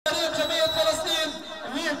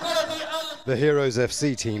The Heroes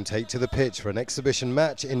FC team take to the pitch for an exhibition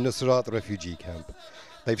match in Nusrat refugee camp.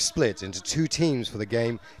 They've split into two teams for the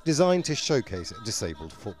game designed to showcase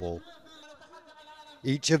disabled football.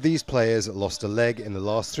 Each of these players lost a leg in the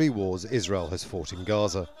last 3 wars Israel has fought in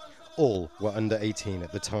Gaza. All were under 18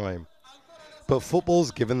 at the time. But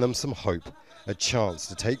football's given them some hope, a chance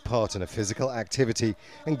to take part in a physical activity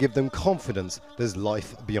and give them confidence there's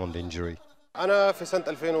life beyond injury. In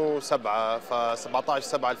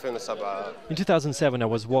 2007, I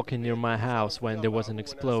was walking near my house when there was an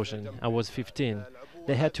explosion. I was 15.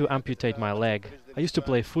 They had to amputate my leg. I used to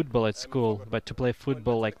play football at school, but to play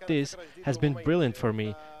football like this has been brilliant for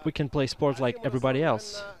me. We can play sport like everybody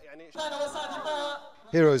else.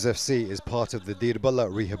 Heroes FC is part of the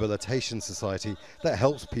Dirbala Rehabilitation Society that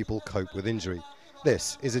helps people cope with injury.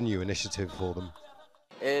 This is a new initiative for them.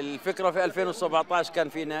 I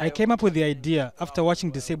came up with the idea after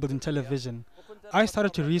watching Disabled in television. I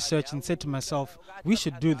started to research and said to myself, we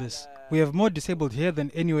should do this. We have more disabled here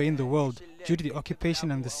than anywhere in the world due to the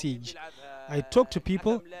occupation and the siege. I talked to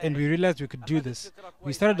people and we realized we could do this.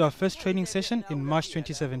 We started our first training session in March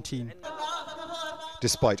 2017.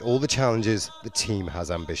 Despite all the challenges, the team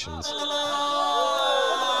has ambitions.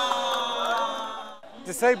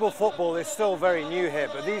 Disabled football is still very new here,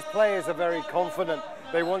 but these players are very confident.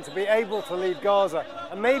 They want to be able to lead Gaza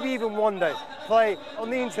and maybe even one day play on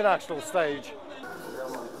the international stage.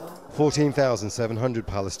 14,700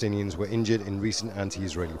 Palestinians were injured in recent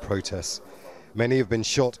anti-Israeli protests. Many have been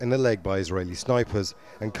shot in the leg by Israeli snipers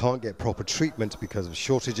and can't get proper treatment because of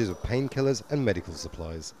shortages of painkillers and medical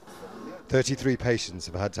supplies. 33 patients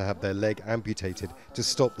have had to have their leg amputated to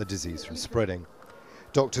stop the disease from spreading.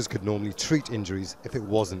 Doctors could normally treat injuries if it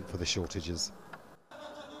wasn't for the shortages.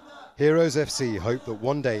 Heroes FC hope that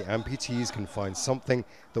one day amputees can find something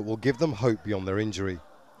that will give them hope beyond their injury.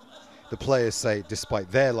 The players say, despite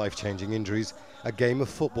their life-changing injuries, a game of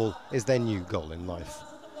football is their new goal in life.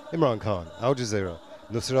 Imran Khan, Al Jazeera,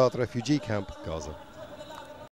 Nusrat refugee camp, Gaza.